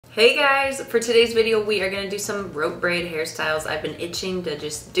Hey guys, for today's video we are going to do some rope braid hairstyles. I've been itching to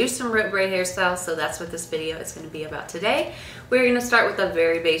just do some rope braid hairstyles, so that's what this video is going to be about today. We're going to start with a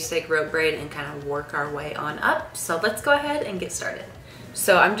very basic rope braid and kind of work our way on up. So let's go ahead and get started.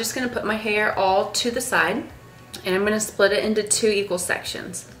 So I'm just going to put my hair all to the side and I'm going to split it into two equal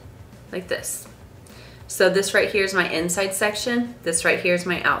sections like this. So this right here is my inside section, this right here is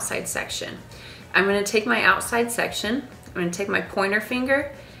my outside section. I'm going to take my outside section, I'm going to take my pointer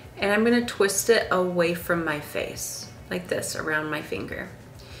finger and I'm gonna twist it away from my face, like this, around my finger.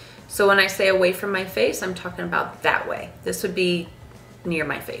 So when I say away from my face, I'm talking about that way. This would be near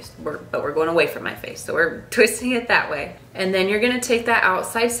my face, but we're going away from my face. So we're twisting it that way. And then you're gonna take that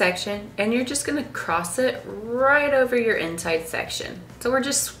outside section and you're just gonna cross it right over your inside section. So we're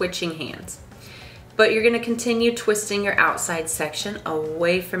just switching hands. But you're gonna continue twisting your outside section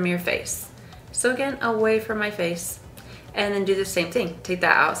away from your face. So again, away from my face. And then do the same thing. Take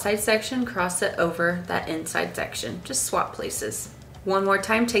that outside section, cross it over that inside section. Just swap places. One more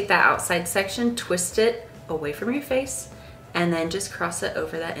time, take that outside section, twist it away from your face, and then just cross it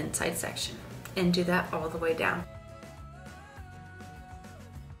over that inside section. And do that all the way down.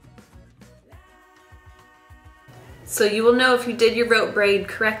 So you will know if you did your rope braid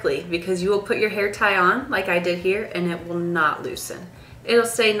correctly because you will put your hair tie on like I did here and it will not loosen. It'll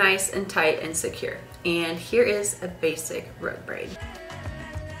stay nice and tight and secure. And here is a basic rope braid.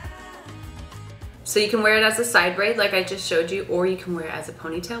 So you can wear it as a side braid like I just showed you, or you can wear it as a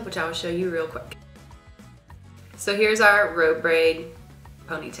ponytail, which I will show you real quick. So here's our rope braid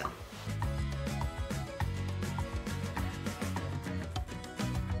ponytail.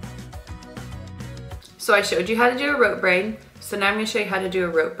 So I showed you how to do a rope braid, so now I'm going to show you how to do a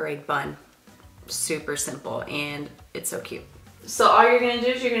rope braid bun. Super simple and it's so cute. So all you're going to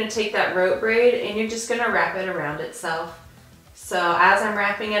do is you're going to take that rope braid and you're just going to wrap it around itself. So as I'm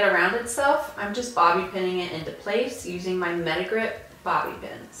wrapping it around itself, I'm just bobby pinning it into place using my Metagrip bobby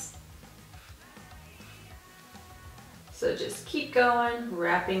pins. So just keep going,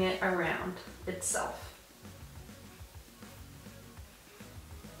 wrapping it around itself.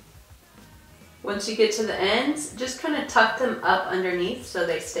 Once you get to the ends, just kind of tuck them up underneath so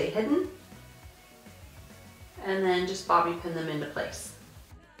they stay hidden. And then just bobby pin them into place.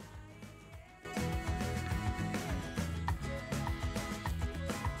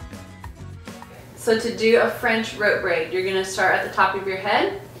 So to do a French rope braid, you're going to start at the top of your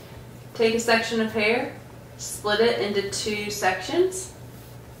head, take a section of hair, split it into two sections,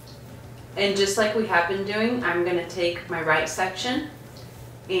 and just like we have been doing, I'm going to take my right section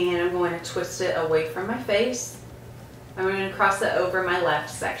and I'm going to twist it away from my face. I'm going to cross it over my left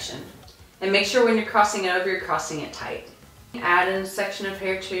section. And make sure when you're crossing it over, you're crossing it tight. Add in a section of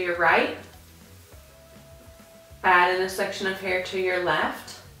hair to your right. Add in a section of hair to your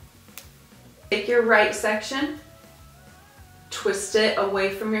left. Take your right section, twist it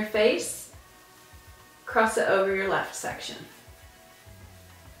away from your face, cross it over your left section.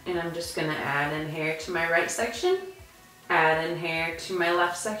 And I'm just gonna add in hair to my right section, add in hair to my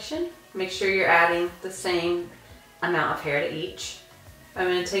left section. Make sure you're adding the same amount of hair to each. I'm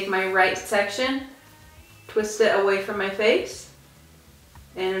going to take my right section, twist it away from my face,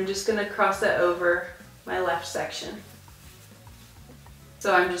 and I'm just going to cross it over my left section.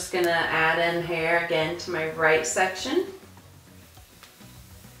 So I'm just going to add in hair again to my right section,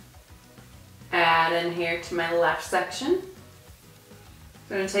 add in hair to my left section.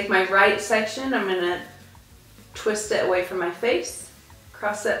 I'm going to take my right section, I'm going to twist it away from my face,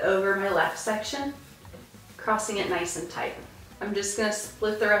 cross it over my left section, crossing it nice and tight. I'm just going to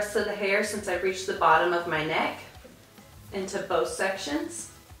split the rest of the hair since I've reached the bottom of my neck into both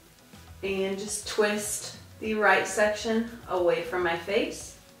sections and just twist the right section away from my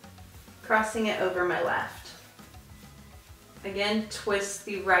face, crossing it over my left. Again, twist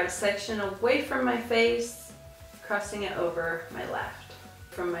the right section away from my face, crossing it over my left.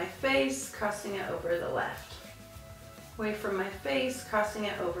 From my face, crossing it over the left. Away from my face, crossing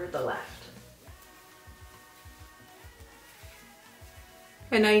it over the left.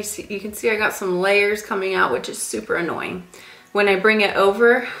 And now you can see I got some layers coming out, which is super annoying. When I bring it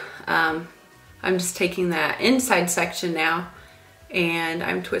over, I'm just taking that inside section now and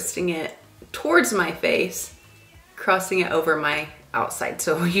I'm twisting it towards my face, crossing it over my outside.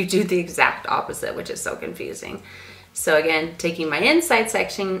 So you do the exact opposite, which is so confusing. So again, taking my inside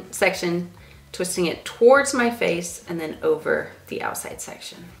section, twisting it towards my face and then over the outside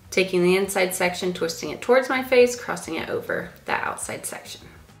section. Taking the inside section, twisting it towards my face, crossing it over that outside section.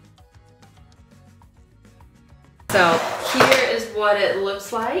 So here is what it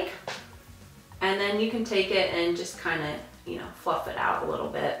looks like. And then you can take it and just kind of, fluff it out a little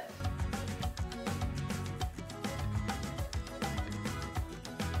bit.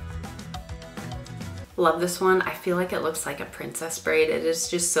 Love this one. I feel like it looks like a princess braid. It is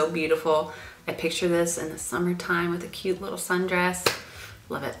just so beautiful. I picture this in the summertime with a cute little sundress.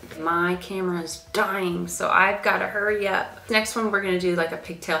 Love it. My camera is dying, so I've got to hurry up. Next one, we're gonna do like a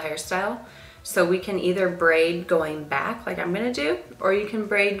pigtail hairstyle. So we can either braid going back like I'm gonna do, or you can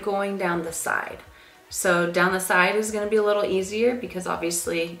braid going down the side. So down the side is gonna be a little easier because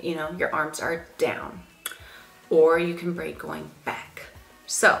obviously, you know, your arms are down. Or you can braid going back.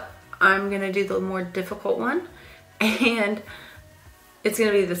 So I'm gonna do the more difficult one, and it's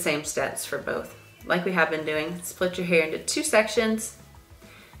gonna be the same steps for both, like we have been doing. Split your hair into 2 sections.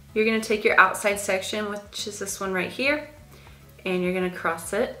 You're gonna take your outside section, which is this one right here, and you're gonna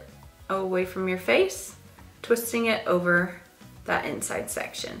cross it away from your face, twisting it over that inside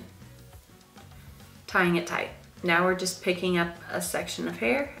section, tying it tight. Now we're just picking up a section of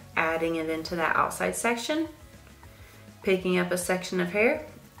hair, adding it into that outside section, picking up a section of hair,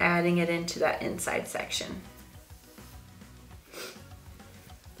 adding it into that inside section.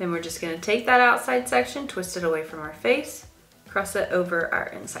 Then we're just gonna take that outside section, twist it away from our face, cross it over our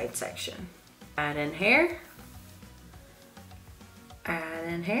inside section. Add in hair, add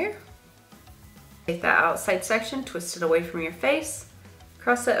in hair. Take that outside section, twist it away from your face,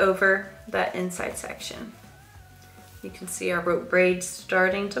 cross it over that inside section. You can see our rope braids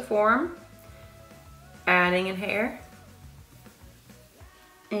starting to form. Adding in hair.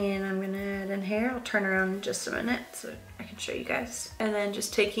 And I'm gonna add in hair. I'll turn around in just a minute so I can show you guys. And then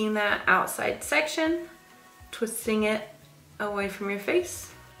just taking that outside section, twisting it away from your face,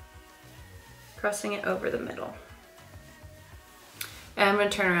 crossing it over the middle. And I'm gonna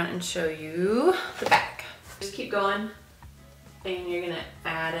turn around and show you the back. Just keep going, and you're gonna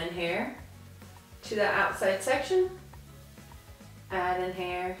add in hair to that outside section, add in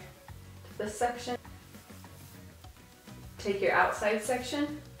hair to this section, take your outside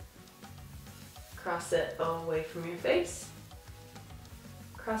section, cross it away from your face,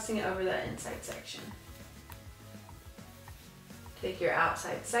 crossing it over that inside section. Take your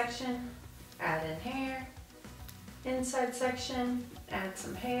outside section, add in hair, inside section, add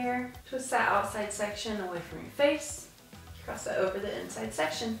some hair, twist that outside section away from your face, cross it over the inside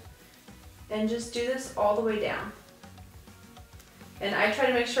section, and just do this all the way down. And I try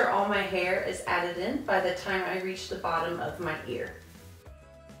to make sure all my hair is added in by the time I reach the bottom of my ear.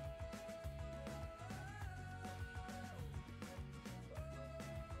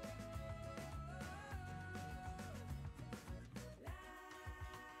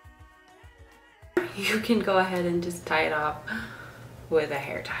 You can go ahead and just tie it off with a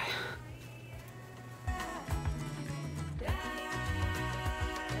hair tie.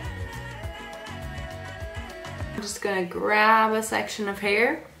 I'm just gonna grab a section of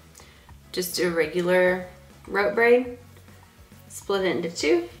hair, just do a regular rope braid, split it into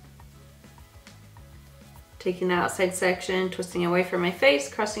 2, taking the outside section, twisting away from my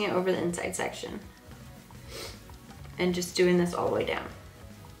face, crossing it over the inside section, and just doing this all the way down.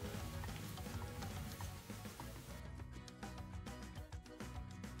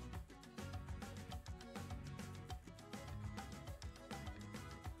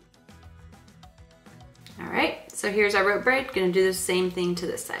 Alright, so here's our rope braid. Gonna do the same thing to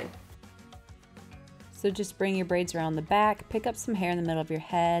this side. So just bring your braids around the back, pick up some hair in the middle of your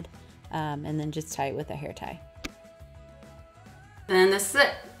head, and then just tie it with a hair tie. And this is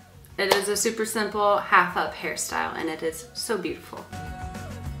it. It is a super simple half up hairstyle, and it is so beautiful.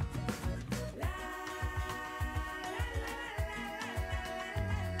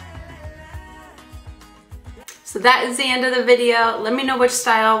 So that is the end of the video. Let me know which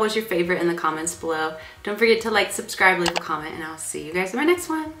style was your favorite in the comments below. Don't forget to like, subscribe, leave a comment, and I'll see you guys in my next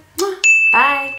one. Bye.